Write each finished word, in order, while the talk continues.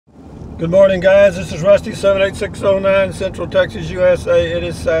Good morning, guys. This is Rusty 78609, Central Texas, USA. It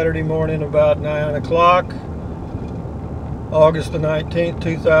is Saturday morning about 9 o'clock, August the 19th,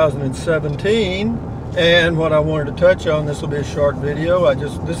 2017. And what I wanted to touch on, this will be a short video.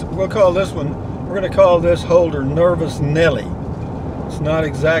 We'll call this one, we're going to call this holder Nervous Nelly. It's not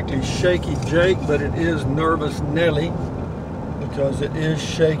exactly Shaky Jake, but it is Nervous Nelly because it is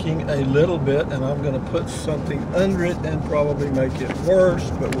shaking a little bit, and I'm going to put something under it and probably make it worse,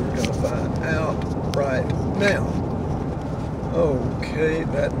 but we're going to find out right now. Okay,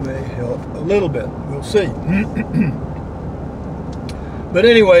 that may help a little bit. We'll see. But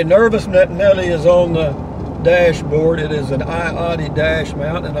anyway, Nervous Nelly is on the dashboard. It is an iAudi dash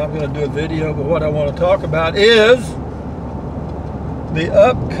mount, and I'm going to do a video, but what I want to talk about is the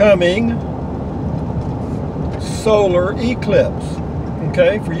upcoming solar eclipse.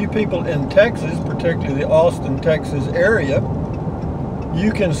 Okay, for you people in Texas, particularly the Austin, Texas area,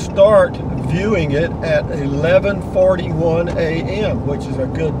 you can start viewing it at 11:41 a.m., which is a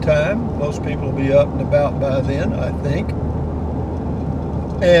good time. Most people will be up and about by then, I think.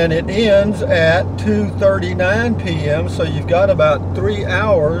 And it ends at 2:39 p.m., so you've got about 3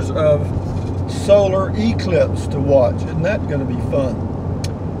 hours of solar eclipse to watch. Isn't that going to be fun?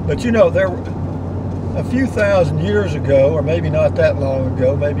 But you know, a few thousand years ago, or maybe not that long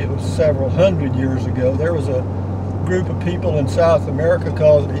ago, maybe it was several hundred years ago, there was a group of people in South America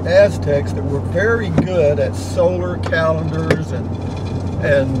called the Aztecs that were very good at solar calendars and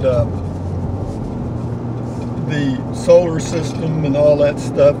the solar system and all that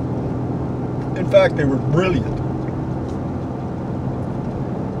stuff. In fact, they were brilliant.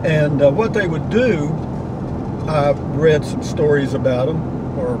 And what they would do, I've read some stories about them,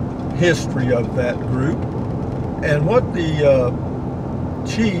 or history of that group, and what the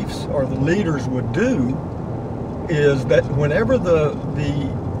chiefs or the leaders would do is that whenever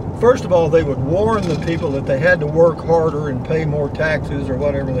first of all, they would warn the people that they had to work harder and pay more taxes or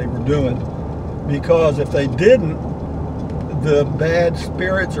whatever they were doing, because if they didn't, the bad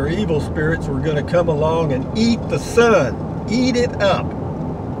spirits or evil spirits were going to come along and eat the sun, eat it up.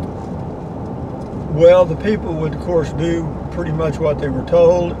 Well, the people would, of course, do pretty much what they were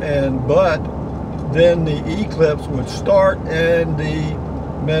told, but then the eclipse would start, and the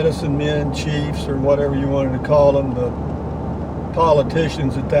medicine men, chiefs, or whatever you wanted to call them, the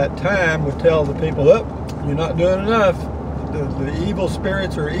politicians at that time, would tell the people, "Oh, you're not doing enough. The evil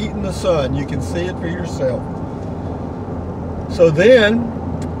spirits are eating the sun. You can see it for yourself." So then,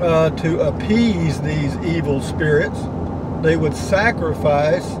 to appease these evil spirits, they would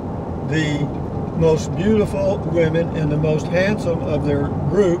sacrifice the most beautiful women and the most handsome of their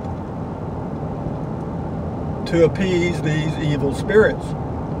group to appease these evil spirits.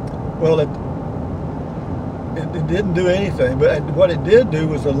 Well, it didn't do anything, but what it did do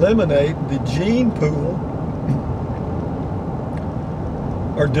was eliminate the gene pool,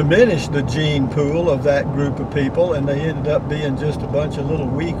 or diminish the gene pool of that group of people, and they ended up being just a bunch of little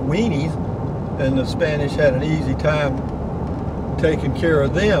weak weenies, and the Spanish had an easy time taking care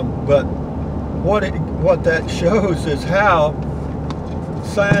of them. But what that shows is how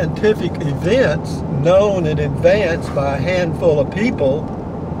scientific events known in advance by a handful of people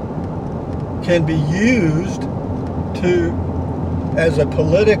can be used as a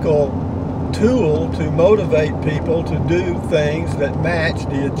political tool to motivate people to do things that match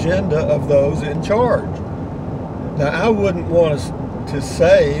the agenda of those in charge. Now, I wouldn't want to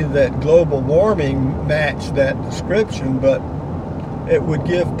say that global warming matched that description, but it would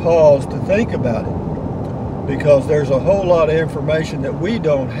give pause to think about it, because there's a whole lot of information that we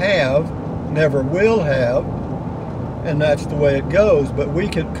don't have, never will have, and that's the way it goes. But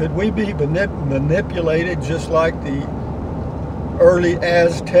could we be manipulated just like the early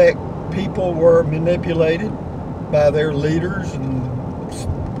Aztec people were manipulated by their leaders and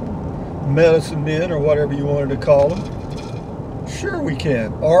medicine men, or whatever you wanted to call them? Sure we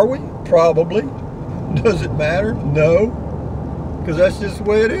can. Are we? Probably. Does it matter? No. Because that's just the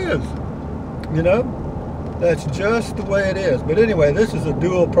way it is, you know? That's just the way it is. But anyway, this is a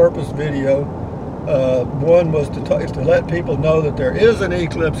dual purpose video. One was to let people know that there is an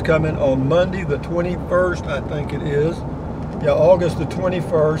eclipse coming on Monday the 21st, I think it is. Yeah, August the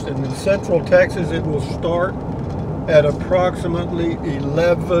 21st, and in Central Texas it will start at approximately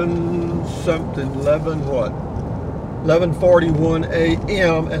 11:41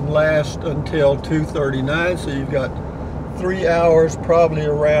 a.m. and last until 2:39. So you've got 3 hours, probably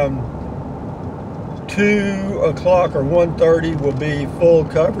around 2 o'clock or 1:30 will be full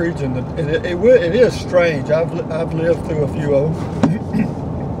coverage, and it is strange. I've lived through a few of them.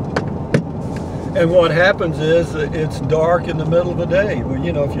 And what happens is that it's dark in the middle of the day. Well,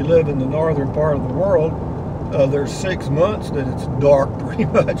 you know, if you live in the northern part of the world, there's 6 months that it's dark pretty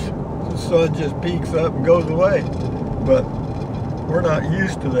much. The sun just peaks up and goes away. But we're not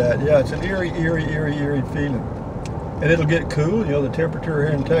used to that. Yeah, it's an eerie feeling. And it'll get cool. You know, the temperature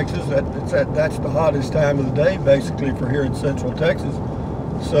here in Texas, that's the hottest time of the day, basically, for here in central Texas.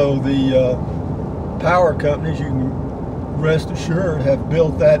 So the power companies, you can rest assured, have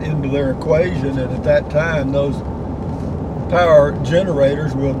built that into their equation, and at that time those power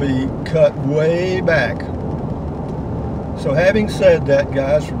generators will be cut way back. So having said that,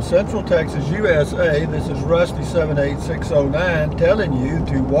 guys, from Central Texas, USA, this is Rusty78609 telling you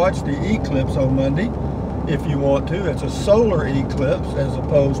to watch the eclipse on Monday if you want to. It's a solar eclipse as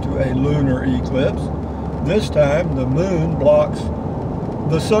opposed to a lunar eclipse. This time the moon blocks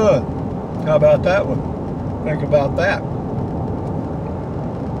the sun. How about that one? Think about that.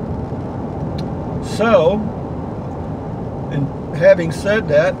 So, and having said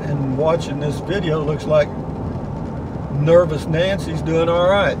that, and watching this video, looks like Nervous Nancy's doing all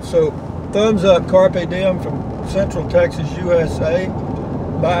right. So, thumbs up, Carpe Diem from Central Texas, USA.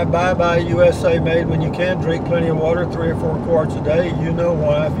 Bye USA, made when you can. Drink plenty of water, 3 or 4 quarts a day. You know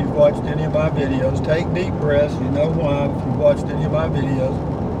why if you've watched any of my videos. Take deep breaths. You know why if you've watched any of my videos.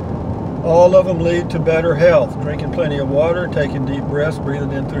 All of them lead to better health. Drinking plenty of water, taking deep breaths,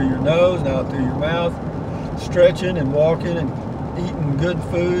 breathing in through your nose and out through your mouth, stretching and walking and eating good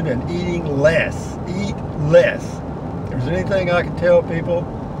food and eating less. Eat less. If there's anything I can tell people,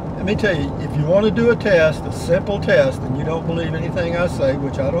 let me tell you, if you want to do a test, a simple test, and you don't believe anything I say,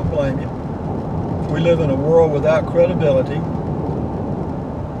 which I don't blame you, we live in a world without credibility,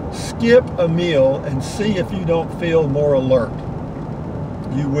 skip a meal and see if you don't feel more alert.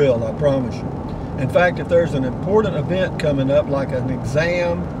 You will, I promise you. In fact, if there's an important event coming up, like an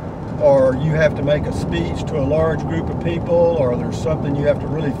exam, or you have to make a speech to a large group of people, or there's something you have to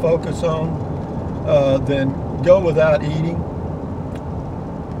really focus on, then go without eating,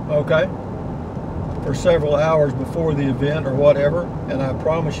 okay, for several hours before the event or whatever, and I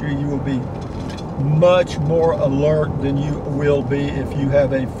promise you, you will be much more alert than you will be if you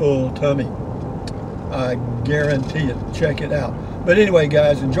have a full tummy. I guarantee it. Check it out. But anyway,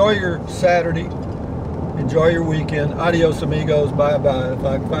 guys, enjoy your Saturday. Enjoy your weekend. Adios, amigos. Bye-bye. If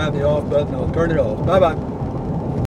I can find the off button, I'll turn it off. Bye-bye.